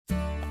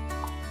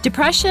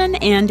Depression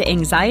and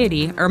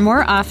anxiety are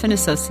more often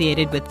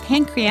associated with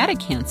pancreatic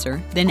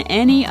cancer than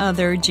any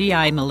other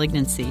GI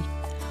malignancy.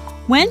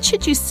 When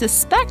should you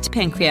suspect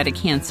pancreatic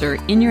cancer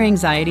in your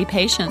anxiety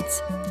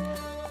patients?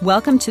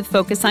 Welcome to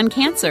Focus on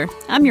Cancer.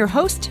 I'm your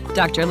host,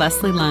 Dr.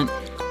 Leslie Lundt,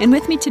 and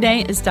with me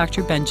today is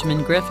Dr.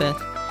 Benjamin Griffith.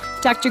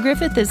 Dr.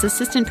 Griffith is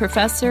assistant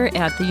professor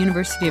at the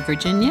University of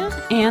Virginia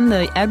and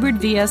the Edward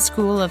V.S.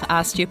 School of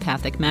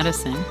Osteopathic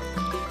Medicine.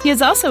 He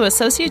is also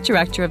associate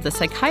director of the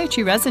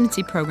psychiatry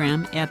residency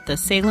program at the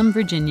Salem,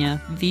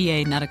 Virginia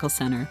VA Medical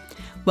Center.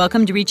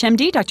 Welcome to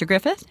ReachMD, Dr.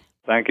 Griffith.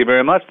 Thank you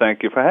very much.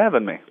 Thank you for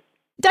having me.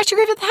 Dr.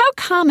 Griffith, how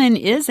common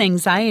is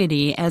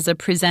anxiety as a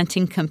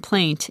presenting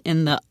complaint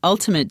in the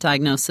ultimate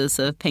diagnosis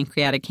of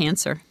pancreatic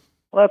cancer?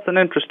 Well, that's an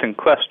interesting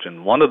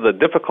question. One of the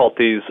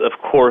difficulties, of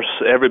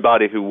course,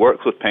 everybody who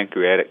works with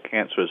pancreatic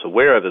cancer is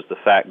aware of is the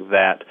fact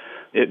that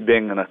it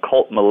being an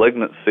occult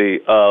malignancy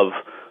of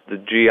the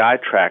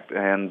GI tract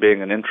and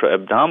being an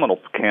intra-abdominal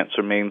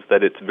cancer means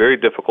that it's very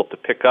difficult to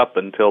pick up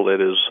until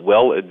it is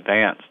well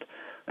advanced.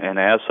 And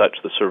as such,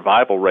 the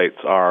survival rates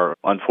are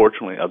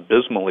unfortunately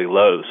abysmally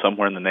low,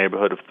 somewhere in the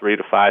neighborhood of 3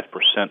 to 5%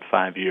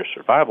 5-year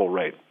survival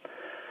rate.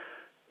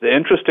 The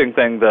interesting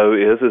thing, though,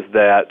 is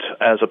that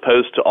as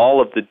opposed to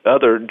all of the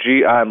other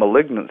GI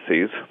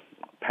malignancies,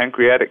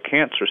 pancreatic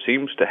cancer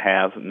seems to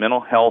have mental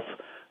health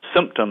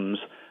symptoms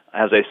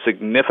as a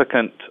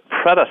significant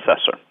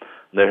predecessor.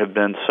 There have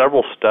been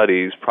several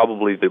studies,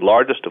 probably the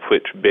largest of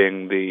which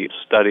being the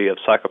study of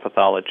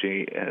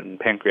psychopathology and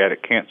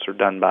pancreatic cancer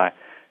done by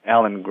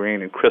Alan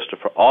Green and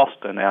Christopher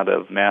Austin out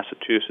of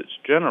Massachusetts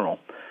General,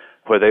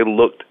 where they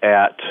looked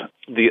at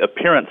the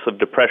appearance of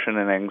depression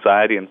and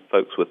anxiety in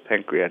folks with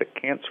pancreatic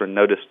cancer and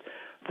noticed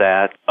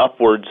that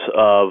upwards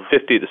of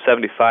 50 to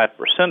 75%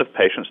 of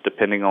patients,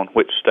 depending on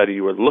which study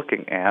you were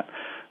looking at,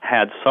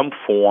 had some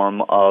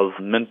form of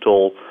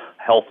mental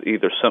health,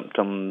 either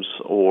symptoms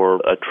or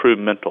a true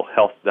mental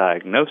health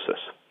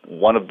diagnosis.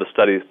 One of the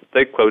studies that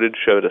they quoted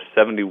showed a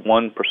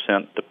 71%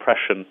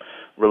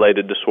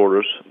 depression-related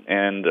disorders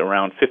and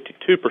around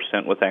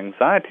 52% with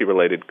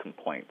anxiety-related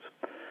complaints.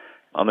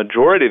 A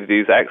majority of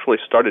these actually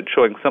started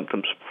showing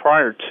symptoms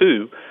prior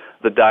to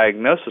the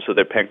diagnosis of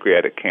their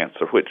pancreatic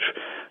cancer, which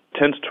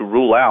tends to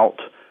rule out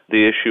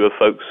the issue of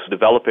folks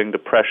developing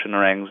depression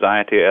or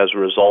anxiety as a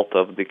result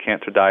of the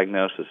cancer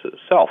diagnosis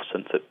itself,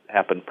 since it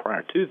happened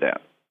prior to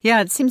that.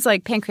 Yeah, it seems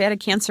like pancreatic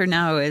cancer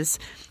now is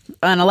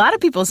on a lot of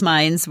people's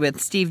minds with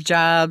Steve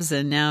Jobs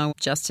and now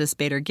Justice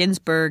Bader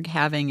Ginsburg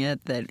having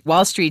it, that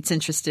Wall Street's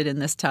interested in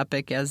this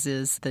topic, as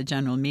is the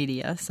general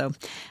media. So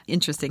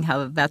interesting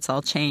how that's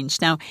all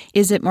changed. Now,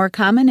 is it more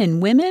common in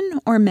women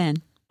or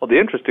men? Well,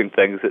 the interesting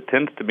thing is it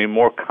tends to be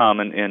more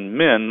common in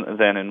men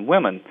than in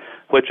women,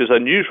 which is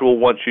unusual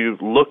once you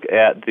look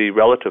at the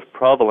relative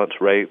prevalence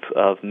rates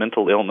of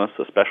mental illness,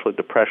 especially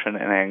depression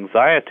and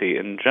anxiety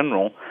in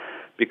general,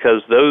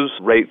 because those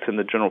rates in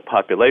the general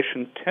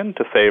population tend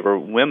to favor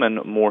women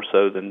more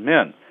so than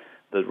men.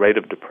 The rate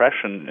of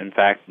depression, in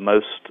fact,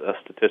 most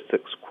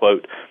statistics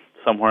quote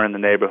somewhere in the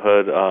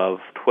neighborhood of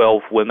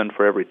 12 women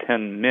for every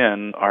 10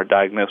 men are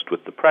diagnosed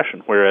with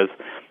depression, whereas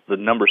the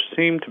numbers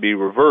seem to be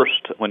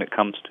reversed when it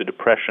comes to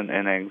depression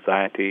and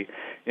anxiety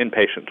in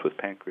patients with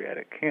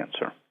pancreatic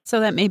cancer. So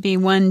that may be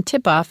one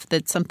tip-off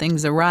that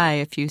something's awry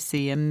if you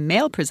see a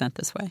male present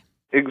this way.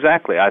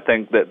 Exactly. I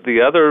think that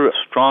the other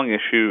strong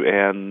issue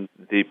and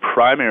the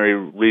primary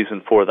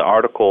reason for the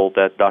article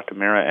that Dr.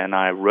 Mira and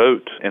I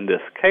wrote in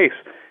this case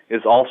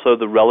is also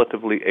the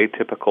relatively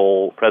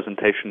atypical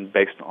presentation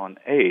based on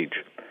age.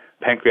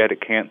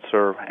 Pancreatic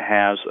cancer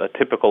has a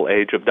typical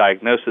age of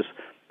diagnosis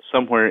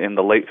somewhere in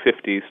the late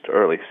 50s to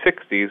early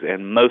 60s,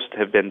 and most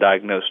have been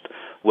diagnosed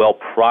well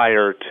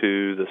prior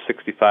to the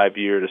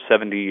 65-year to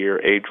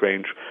 70-year age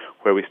range,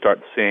 where we start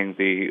seeing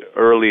the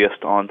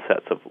earliest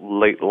onsets of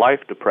late life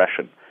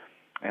depression.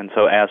 And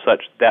so as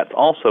such, that's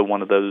also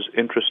one of those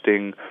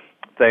interesting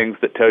things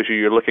that tells you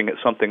you're looking at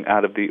something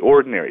out of the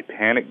ordinary.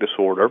 Panic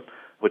disorder,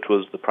 which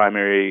was the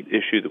primary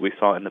issue that we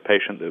saw in the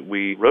patient that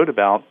we wrote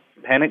about.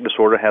 Panic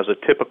disorder has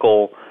a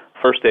typical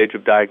first stage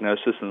of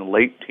diagnosis in the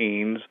late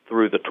teens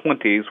through the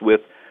 20s,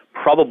 with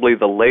probably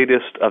the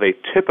latest of a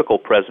typical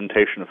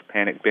presentation of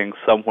panic being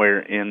somewhere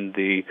in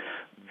the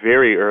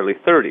very early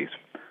 30s.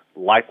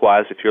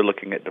 Likewise, if you're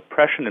looking at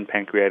depression and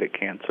pancreatic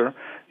cancer,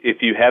 if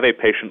you have a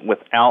patient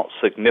without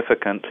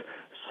significant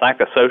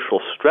psychosocial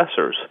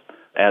stressors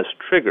as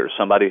triggers,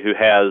 somebody who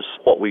has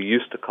what we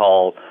used to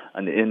call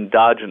an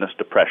endogenous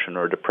depression,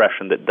 or a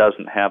depression that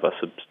doesn't have a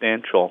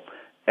substantial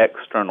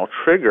external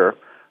trigger,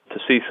 to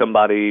see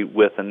somebody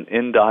with an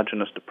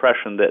endogenous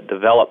depression that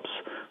develops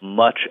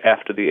much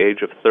after the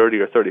age of 30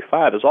 or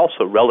 35 is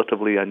also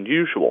relatively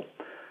unusual.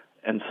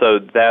 And so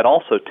that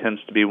also tends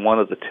to be one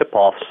of the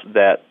tip-offs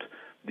that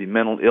the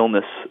mental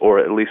illness, or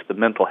at least the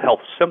mental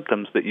health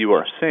symptoms that you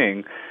are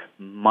seeing,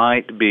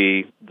 might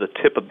be the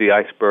tip of the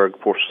iceberg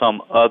for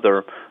some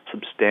other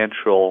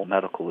substantial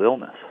medical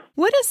illness.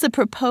 What is the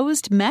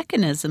proposed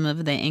mechanism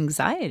of the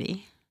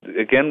anxiety?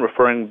 Again,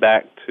 referring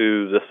back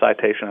to the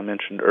citation I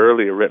mentioned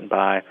earlier, written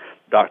by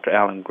Dr.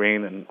 Alan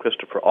Green and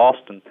Christopher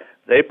Austin,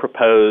 they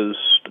proposed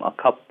a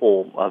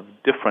couple of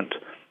different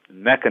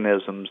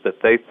mechanisms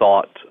that they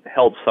thought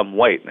held some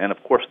weight. And,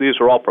 of course, these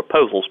are all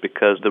proposals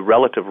because the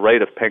relative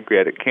rate of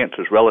pancreatic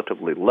cancer is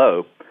relatively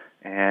low.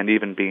 And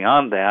even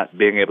beyond that,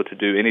 being able to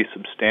do any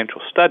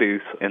substantial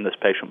studies in this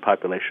patient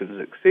population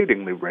is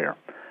exceedingly rare.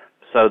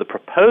 So the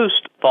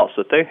proposed thoughts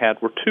that they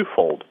had were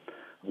twofold.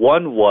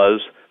 One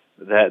was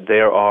that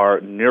there are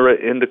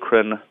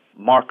neuroendocrine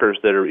markers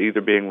that are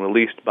either being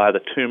released by the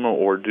tumor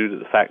or due to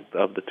the fact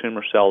of the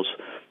tumor cells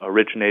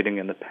originating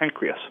in the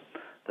pancreas.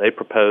 They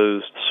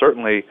proposed,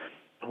 certainly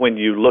when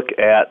you look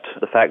at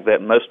the fact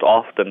that most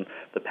often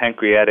the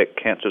pancreatic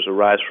cancers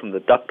arise from the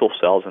ductal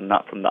cells and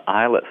not from the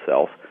islet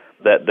cells,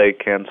 that they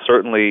can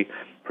certainly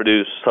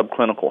produce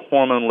subclinical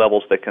hormone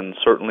levels. They can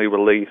certainly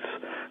release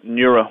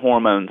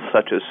neurohormones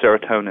such as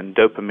serotonin,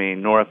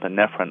 dopamine,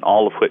 norepinephrine,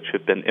 all of which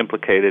have been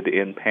implicated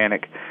in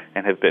panic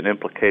and have been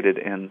implicated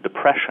in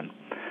depression.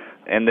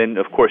 And then,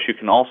 of course, you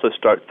can also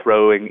start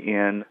throwing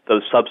in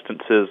those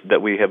substances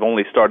that we have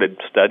only started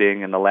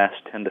studying in the last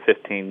 10 to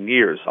 15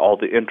 years, all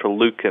the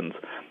interleukins,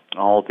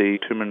 all the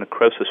tumor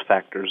necrosis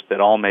factors that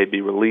all may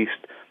be released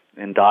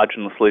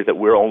endogenously that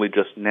we're only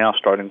just now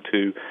starting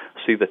to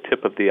see the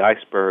tip of the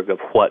iceberg of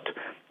what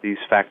these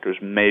factors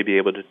may be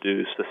able to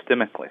do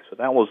systemically. So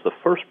that was the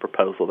first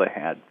proposal they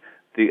had.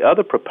 The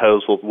other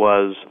proposal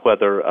was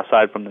whether,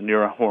 aside from the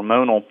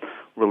neurohormonal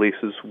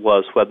releases,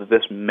 was whether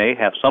this may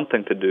have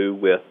something to do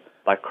with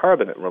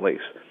bicarbonate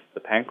release.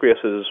 The pancreas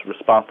is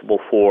responsible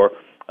for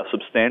a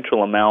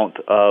substantial amount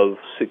of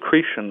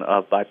secretion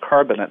of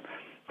bicarbonate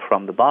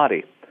from the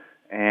body.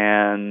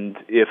 And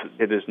if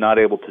it is not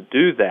able to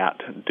do that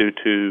due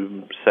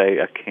to, say,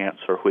 a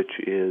cancer which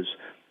is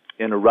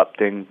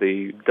interrupting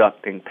the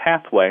ducting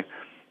pathway,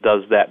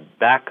 does that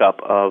backup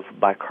of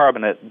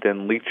bicarbonate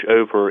then leach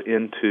over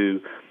into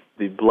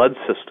the blood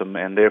system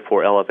and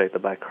therefore elevate the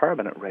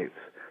bicarbonate rates?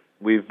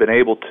 We've been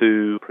able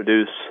to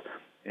produce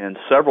in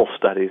several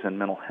studies in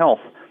mental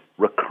health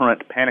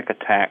recurrent panic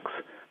attacks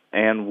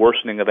and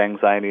worsening of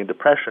anxiety and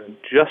depression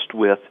just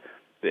with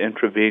the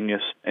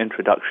intravenous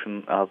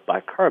introduction of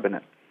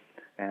bicarbonate.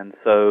 And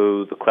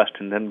so the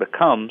question then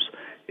becomes,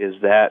 is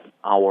that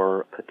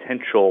our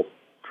potential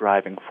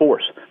driving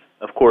force?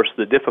 Of course,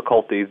 the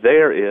difficulty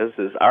there is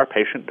our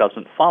patient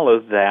doesn't follow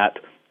that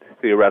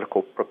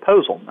theoretical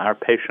proposal. Our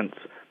patient's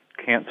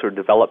cancer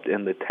developed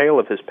in the tail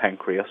of his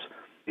pancreas.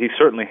 He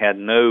certainly had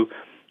no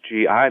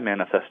GI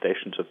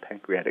manifestations of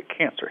pancreatic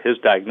cancer. His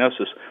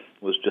diagnosis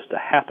was just a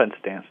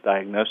happenstance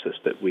diagnosis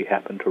that we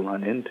happened to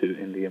run into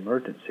in the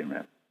emergency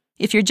room.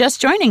 If you're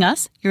just joining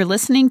us, you're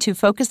listening to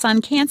Focus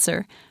on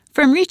Cancer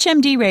from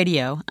ReachMD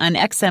Radio on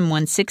XM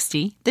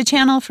 160, the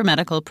channel for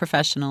medical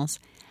professionals.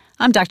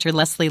 I'm Dr.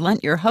 Leslie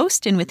Lundt, your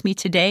host, and with me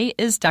today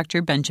is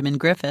Dr. Benjamin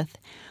Griffith.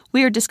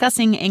 We are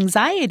discussing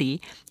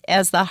anxiety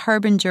as the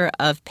harbinger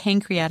of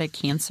pancreatic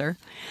cancer.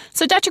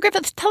 So, Dr.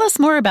 Griffith, tell us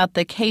more about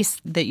the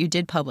case that you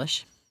did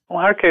publish. Well,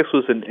 our case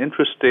was an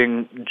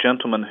interesting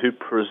gentleman who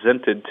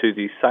presented to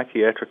the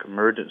psychiatric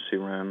emergency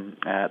room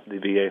at the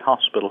VA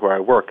hospital where I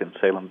work in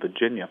Salem,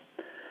 Virginia.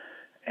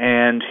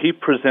 And he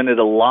presented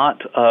a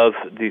lot of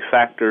the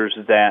factors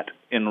that,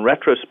 in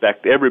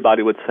retrospect,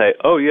 everybody would say,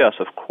 oh, yes,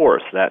 of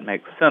course, that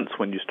makes sense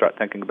when you start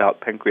thinking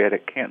about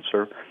pancreatic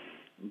cancer.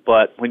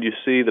 But when you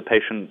see the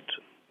patient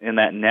in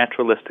that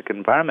naturalistic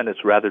environment,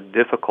 it's rather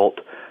difficult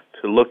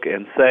to look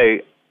and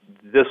say,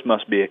 this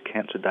must be a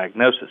cancer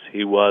diagnosis.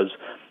 He was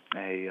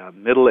a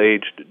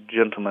middle-aged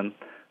gentleman.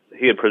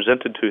 He had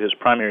presented to his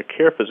primary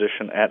care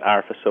physician at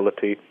our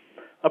facility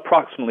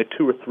approximately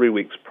 2 or 3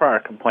 weeks prior,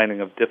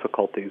 complaining of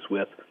difficulties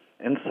with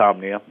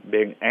insomnia,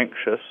 being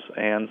anxious,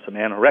 and some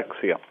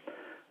anorexia.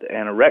 The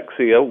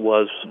anorexia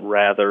was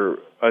rather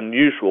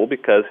unusual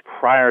because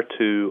prior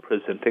to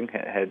presenting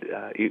had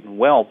eaten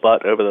well,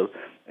 but over the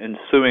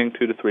ensuing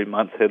 2 to 3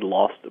 months had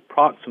lost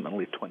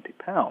approximately 20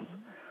 pounds.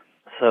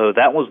 So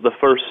that was the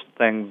first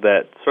thing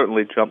that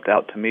certainly jumped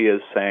out to me as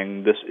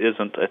saying this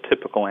isn't a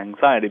typical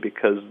anxiety,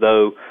 because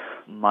though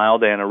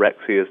mild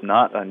anorexia is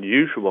not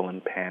unusual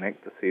in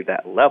panic, to see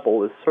that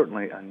level is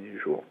certainly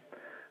unusual.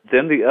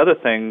 Then the other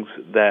things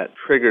that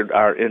triggered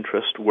our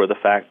interest were the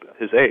fact of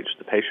his age.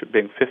 The patient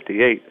being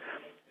 58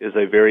 is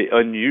a very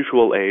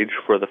unusual age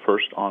for the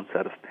first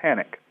onset of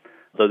panic.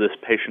 Though this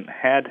patient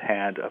had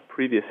had a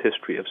previous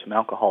history of some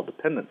alcohol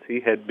dependence,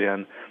 he had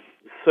been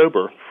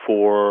sober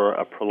for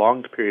a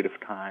prolonged period of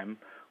time,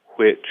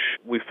 which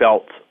we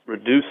felt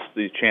reduced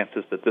the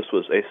chances that this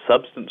was a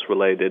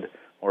substance-related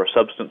or a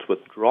substance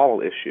withdrawal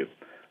issue.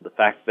 The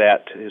fact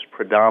that his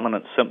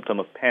predominant symptom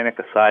of panic,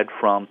 aside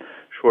from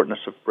shortness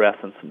of breath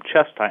and some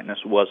chest tightness,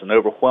 was an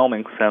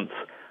overwhelming sense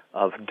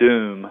of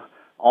doom,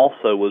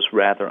 also was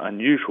rather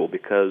unusual,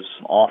 because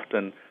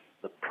often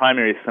the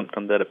primary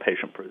symptom that a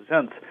patient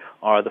presents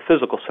are the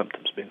physical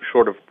symptoms, being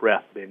short of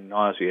breath, being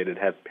nauseated,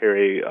 have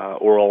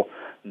perioral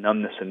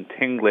numbness and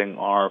tingling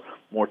are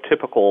more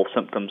typical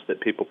symptoms that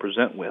people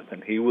present with.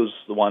 And he was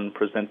the one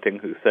presenting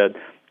who said,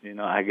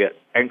 I get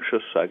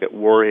anxious, I get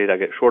worried, I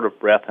get short of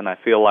breath, and I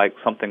feel like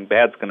something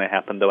bad's going to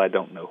happen, though I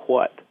don't know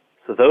what.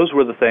 So those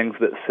were the things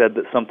that said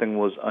that something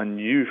was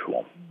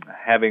unusual.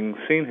 Having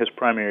seen his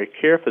primary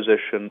care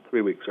physician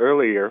 3 weeks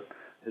earlier,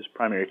 his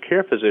primary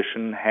care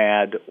physician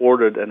had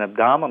ordered an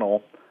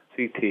abdominal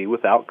CT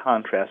without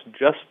contrast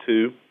just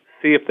to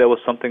see if there was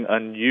something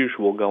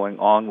unusual going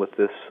on with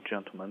this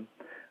gentleman,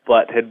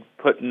 but had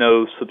put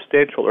no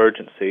substantial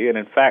urgency. And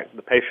in fact,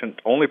 the patient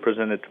only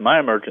presented to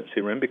my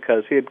emergency room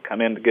because he had come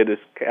in to get his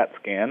CAT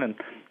scan and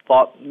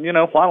thought,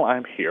 while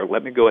I'm here,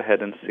 let me go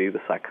ahead and see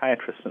the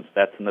psychiatrist since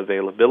that's an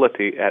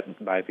availability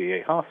at my VA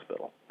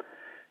hospital.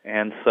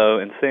 And so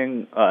in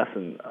seeing us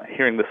and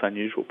hearing this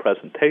unusual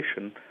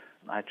presentation,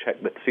 I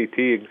checked the CT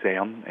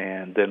exam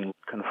and then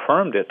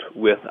confirmed it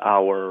with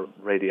our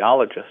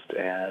radiologist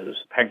as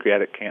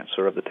pancreatic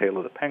cancer of the tail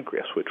of the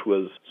pancreas, which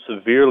was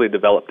severely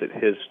developed at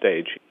his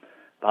stage.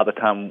 By the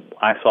time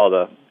I saw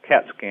the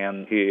CAT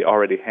scan, he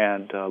already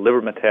had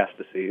liver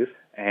metastases,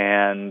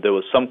 and there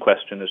was some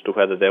question as to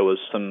whether there was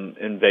some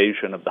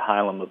invasion of the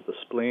hilum of the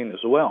spleen as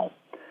well.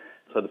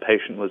 So the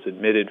patient was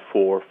admitted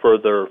for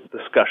further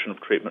discussion of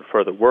treatment,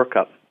 further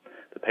workup.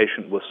 The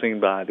patient was seen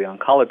by the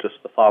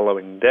oncologist the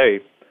following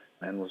day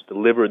and was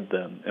delivered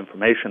the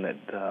information that,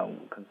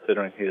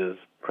 considering his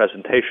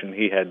presentation,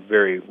 he had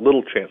very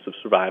little chance of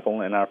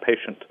survival, and our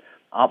patient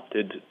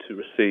opted to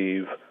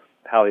receive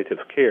palliative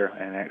care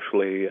and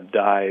actually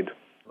died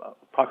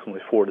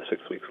approximately 4 to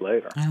 6 weeks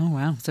later. Oh,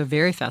 wow. So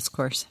very fast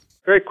course.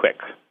 Very quick.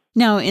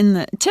 Now, in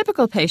the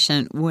typical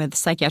patient with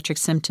psychiatric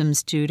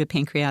symptoms due to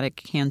pancreatic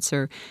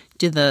cancer,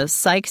 do the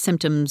psych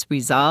symptoms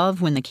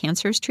resolve when the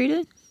cancer is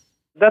treated?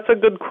 That's a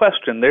good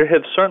question. There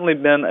have certainly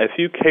been a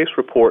few case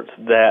reports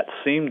that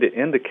seem to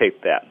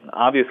indicate that.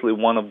 Obviously,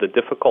 one of the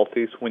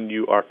difficulties when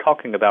you are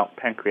talking about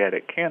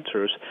pancreatic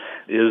cancers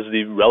is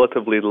the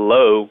relatively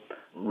low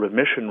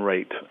remission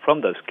rate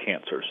from those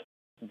cancers.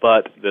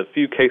 But the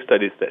few case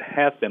studies that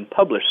have been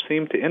published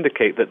seem to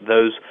indicate that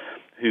those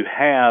who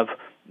have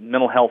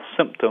mental health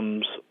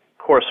symptoms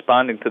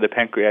corresponding to the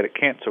pancreatic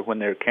cancer, when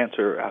their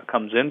cancer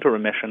comes into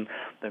remission,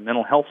 their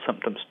mental health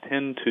symptoms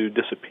tend to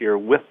disappear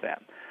with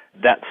that.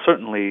 That's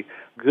certainly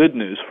good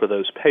news for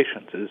those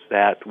patients, is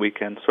that we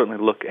can certainly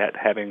look at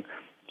having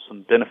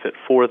some benefit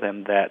for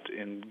them, that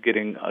in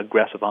getting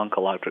aggressive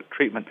oncologic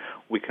treatment,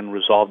 we can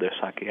resolve their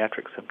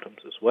psychiatric symptoms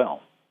as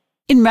well.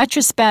 In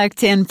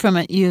retrospect, and from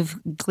what you've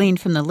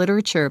gleaned from the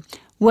literature,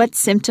 what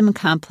symptom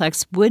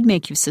complex would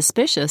make you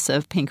suspicious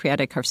of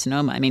pancreatic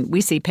carcinoma? I mean,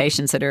 we see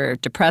patients that are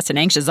depressed and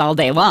anxious all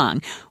day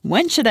long.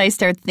 When should I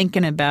start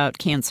thinking about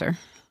cancer?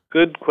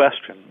 Good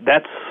question.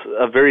 That's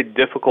a very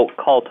difficult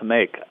call to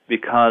make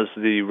because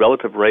the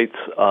relative rates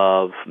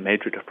of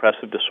major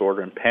depressive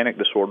disorder and panic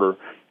disorder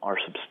are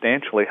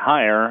substantially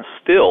higher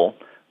still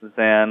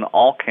than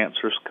all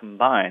cancers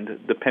combined,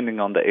 depending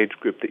on the age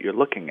group that you're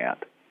looking at.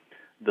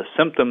 The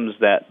symptoms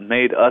that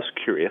made us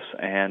curious,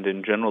 and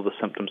in general the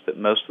symptoms that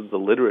most of the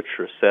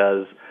literature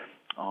says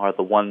are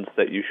the ones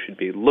that you should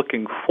be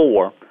looking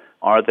for,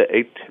 are the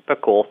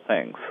atypical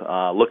things.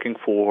 Looking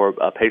for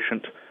a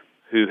patient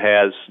who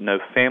has no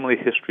family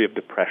history of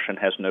depression,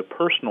 has no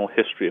personal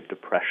history of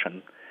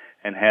depression,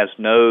 and has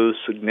no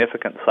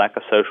significant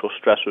psychosocial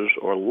stressors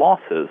or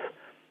losses,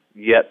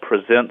 yet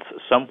presents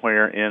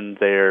somewhere in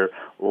their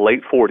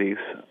late 40s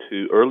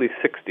to early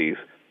 60s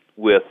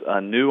with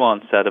a new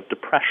onset of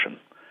depression.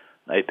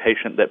 A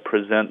patient that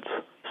presents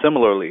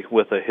similarly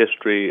with a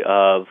history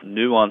of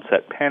new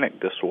onset panic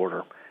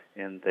disorder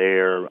in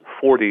their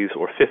 40s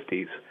or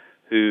 50s,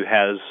 who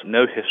has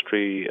no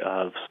history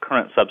of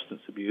current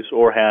substance abuse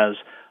or has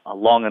a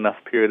long enough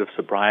period of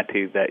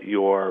sobriety that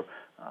your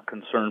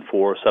concern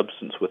for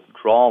substance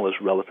withdrawal is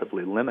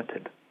relatively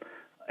limited.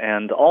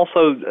 And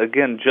also,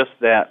 again, just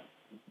that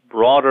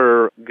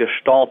broader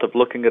gestalt of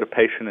looking at a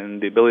patient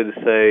and the ability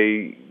to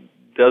say,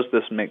 does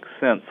this make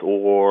sense?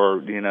 Or,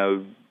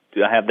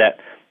 do I have that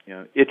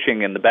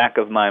itching in the back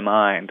of my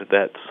mind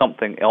that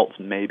something else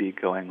may be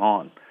going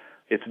on?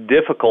 It's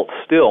difficult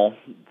still,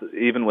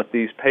 even with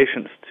these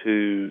patients,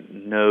 to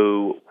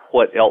know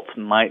what else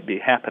might be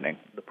happening.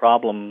 The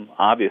problem,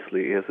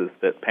 obviously, is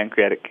that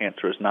pancreatic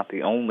cancer is not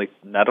the only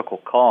medical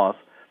cause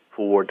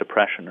for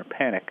depression or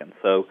panic, and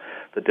so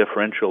the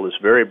differential is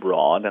very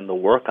broad, and the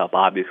workup,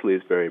 obviously,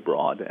 is very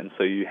broad, and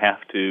so you have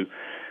to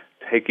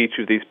take each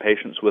of these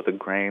patients with a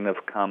grain of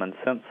common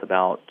sense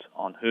about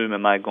on whom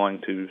am I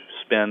going to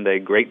spend a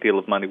great deal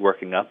of money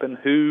working up and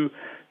who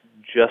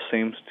just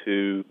seems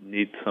to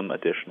need some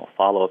additional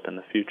follow-up in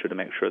the future to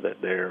make sure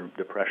that their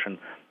depression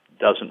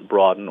doesn't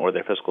broaden or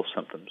their physical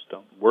symptoms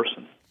don't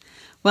worsen.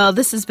 Well,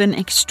 this has been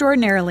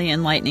extraordinarily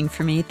enlightening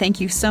for me.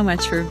 Thank you so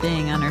much for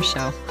being on our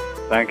show.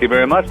 Thank you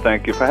very much.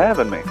 Thank you for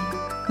having me.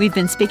 We've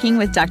been speaking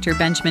with Dr.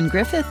 Benjamin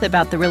Griffith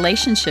about the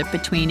relationship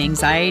between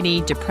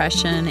anxiety,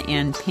 depression,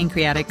 and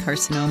pancreatic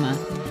carcinoma.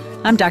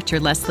 I'm Dr.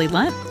 Leslie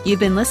Lundt. You've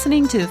been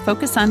listening to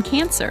Focus on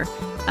Cancer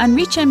on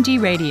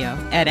ReachMD Radio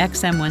at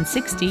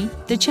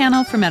XM160, the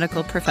channel for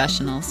medical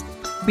professionals.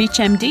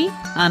 ReachMD,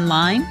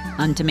 online,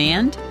 on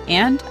demand,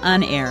 and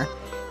on air.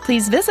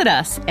 Please visit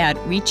us at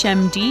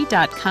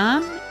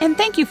reachmd.com, and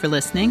thank you for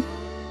listening.